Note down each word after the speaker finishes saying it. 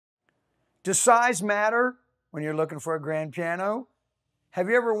Does size matter when you're looking for a grand piano? Have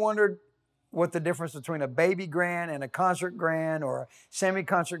you ever wondered what the difference between a baby grand and a concert grand or a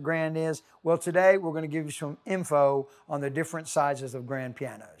semi-concert grand is? Well, today we're going to give you some info on the different sizes of grand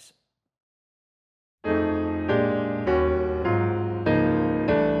pianos.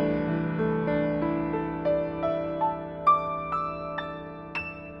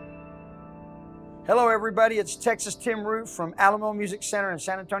 Hello everybody, it's Texas Tim Root from Alamo Music Center in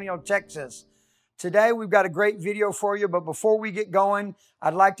San Antonio, Texas. Today we've got a great video for you, but before we get going,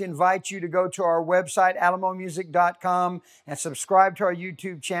 I'd like to invite you to go to our website, alamomusic.com, and subscribe to our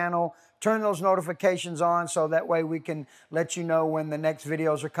YouTube channel. Turn those notifications on so that way we can let you know when the next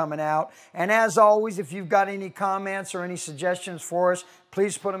videos are coming out. And as always, if you've got any comments or any suggestions for us,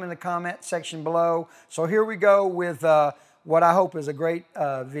 please put them in the comment section below. So here we go with what I hope is a great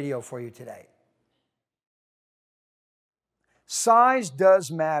video for you today. Size does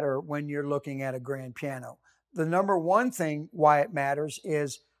matter when you're looking at a grand piano. The number one thing why it matters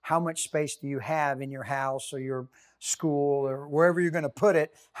is how much space do you have in your house or your school or wherever you're going to put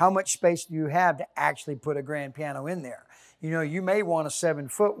it. How much space do you have to actually put a grand piano in there? You know, you may want a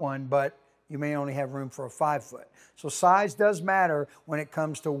 7-foot one, but you may only have room for a 5-foot. So size does matter when it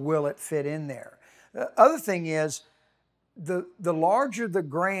comes to will it fit in there. The other thing is the larger the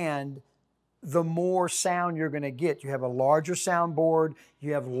grand, the more sound you're going to get. You have a larger soundboard,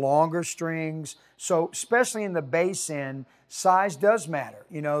 you have longer strings. So especially in the bass end, size does matter.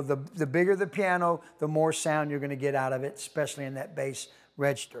 You know, the bigger the piano, the more sound you're going to get out of it, especially in that bass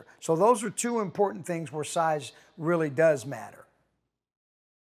register. So those are two important things where size really does matter.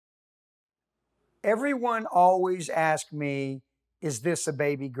 Everyone always asks me, is this a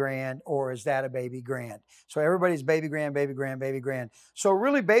baby grand or is that a baby grand? So everybody's baby grand, baby grand, baby grand. So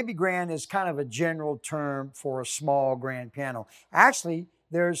really baby grand is kind of a general term for a small grand piano. Actually,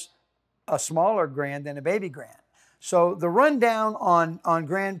 there's a smaller grand than a baby grand. So the rundown on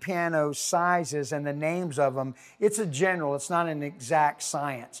grand piano sizes and the names of them, it's a general, it's not an exact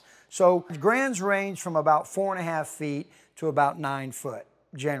science. So grands range from about 4.5 feet to about 9 foot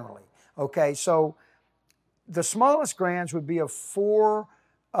generally. Okay, so the smallest grands would be a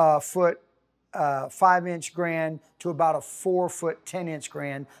 4-foot 5-inch grand to about a 4-foot 10-inch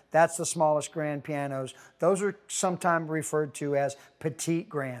grand. That's the smallest grand pianos. Those are sometimes referred to as petite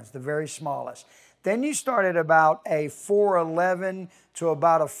grands, the very smallest. Then you start at about a 411 to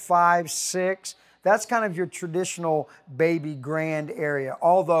about a 5.6. That's kind of your traditional baby grand area,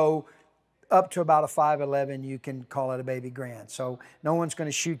 although up to about a 5'11", you can call it a baby grand. So no one's going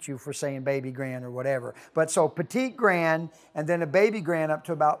to shoot you for saying baby grand or whatever. But so petite grand and then a baby grand up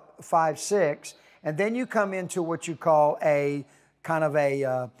to about 5'6", and then you come into what you call a kind of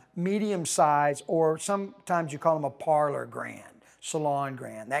a medium size, or sometimes you call them a parlor grand, salon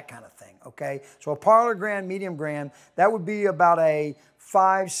grand, that kind of thing. Okay, so a parlor grand, medium grand, that would be about a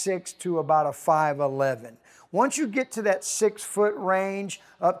 5'6" to about a 5'11". Once you get to that 6-foot range,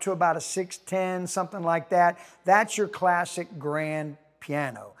 up to about a 6'10", something like that, that's your classic grand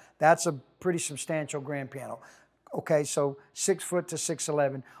piano. That's a pretty substantial grand piano. Okay, so 6 foot to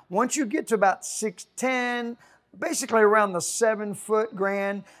 6'11". Once you get to about 6'10", basically around the 7-foot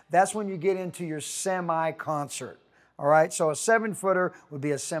grand, that's when you get into your semi-concert. All right, so a 7-footer would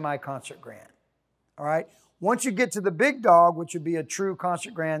be a semi-concert grand. All right. Once you get to the big dog, which would be a true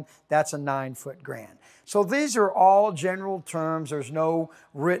concert grand, that's a 9-foot grand. So these are all general terms. There's no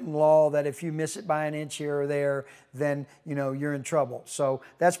written law that if you miss it by an inch here or there, then you know you're in trouble. So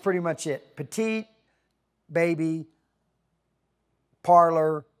that's pretty much it. Petite, baby,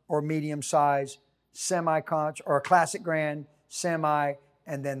 parlor or medium size, semi-concert or a classic grand, semi,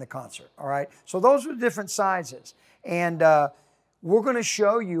 and then the concert. All right. So those are different sizes, and we're going to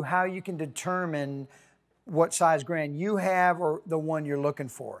show you how you can determine what size grand you have or the one you're looking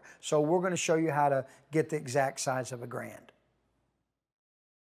for. So we're going to show you how to get the exact size of a grand.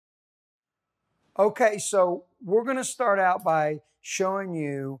 Okay, so we're going to start out by showing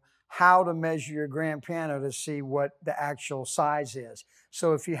you how to measure your grand piano to see what the actual size is.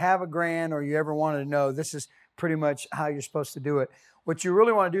 So if you have a grand or you ever wanted to know, this is pretty much how you're supposed to do it. What you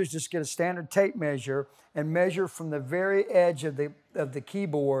really want to do is just get a standard tape measure and measure from the very edge of the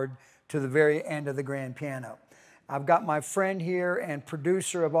keyboard to the very end of the grand piano. I've got my friend here and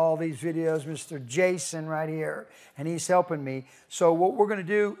producer of all these videos, Mr. Jason, right here, and he's helping me. So what we're going to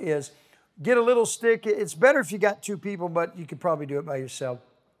do is get a little stick. It's better if you got 2 people, but you could probably do it by yourself.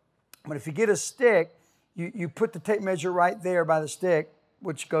 But if you get a stick, you put the tape measure right there by the stick,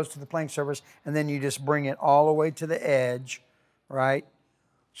 which goes to the playing surface, and then you just bring it all the way to the edge, right?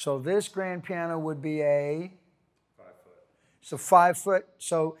 So this grand piano would be a 5 foot. So 5 foot.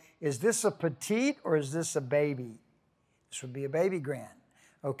 So is this a petite or is this a baby? This would be a baby grand.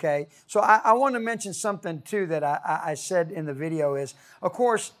 Okay, so I want to mention something too that I said in the video is, of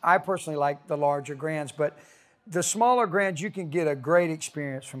course, I personally like the larger grands, but the smaller grands, you can get a great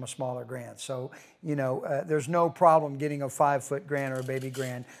experience from a smaller grand. So, you know, there's no problem getting a 5 foot grand or a baby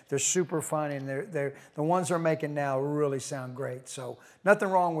grand. They're super fun, and the ones they're making now really sound great. So nothing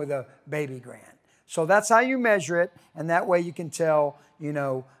wrong with a baby grand. So that's how you measure it, and that way you can tell, you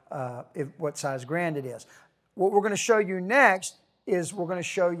know, what size grand it is. What we're going to show you next is we're going to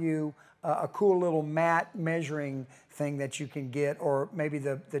show you a cool little mat measuring thing that you can get, or maybe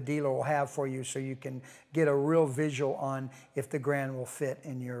the dealer will have for you, so you can get a real visual on if the grand will fit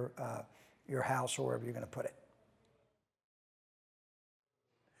in your house or wherever you're going to put it.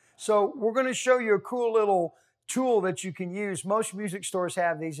 So we're going to show you a cool little tool that you can use. Most music stores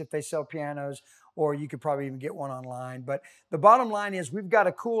have these if they sell pianos, or you could probably even get one online. But the bottom line is we've got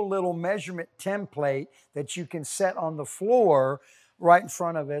a cool little measurement template that you can set on the floor right in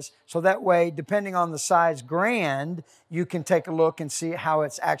front of us. So that way, depending on the size grand, you can take a look and see how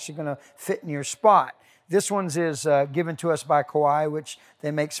it's actually going to fit in your spot. This one's is given to us by Kauai, which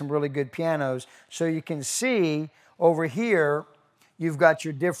they make some really good pianos. So you can see over here, you've got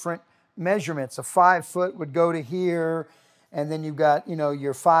your different measurements. A 5 foot would go to here, and then you've got, you know,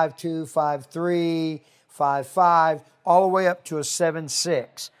 your 5'2", 5'3", 5'5", all the way up to a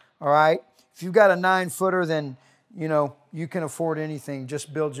 7'6", all right? If you've got a 9 footer, then, you know, you can afford anything.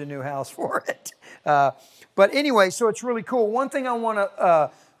 Just build your new house for it. But anyway, so it's really cool. One thing I want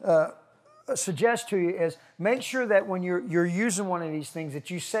to suggest to you is make sure that when you're using one of these things that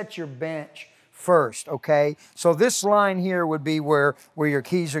you set your bench first, okay? So this line here would be where your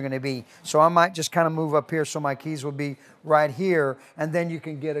keys are going to be. So I might just kind of move up here so my keys will be right here, and then you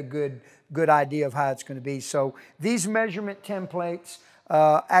can get a good idea of how it's going to be. So these measurement templates,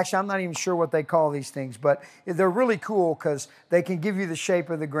 actually, I'm not even sure what they call these things, but they're really cool because they can give you the shape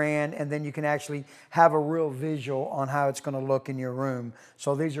of the grand, and then you can actually have a real visual on how it's going to look in your room.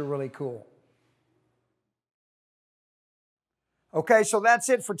 So these are really cool. Okay, so that's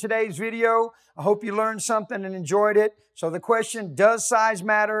it for today's video. I hope you learned something and enjoyed it. So the question, does size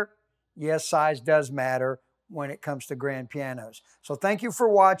matter? Yes, size does matter when it comes to grand pianos. So thank you for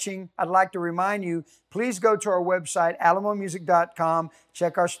watching. I'd like to remind you, please go to our website, alamomusic.com.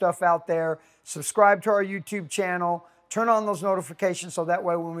 Check our stuff out there. Subscribe to our YouTube channel. Turn on those notifications so that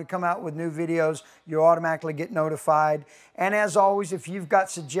way when we come out with new videos, you automatically get notified. And as always, if you've got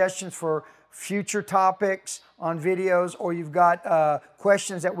suggestions for future topics on videos, or you've got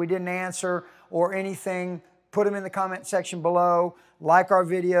questions that we didn't answer or anything, put them in the comment section below. Like our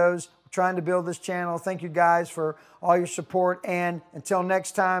videos. We're trying to build this channel. Thank you guys for all your support. And until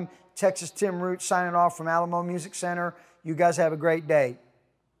next time, Texas Tim Root signing off from Alamo Music Center. You guys have a great day.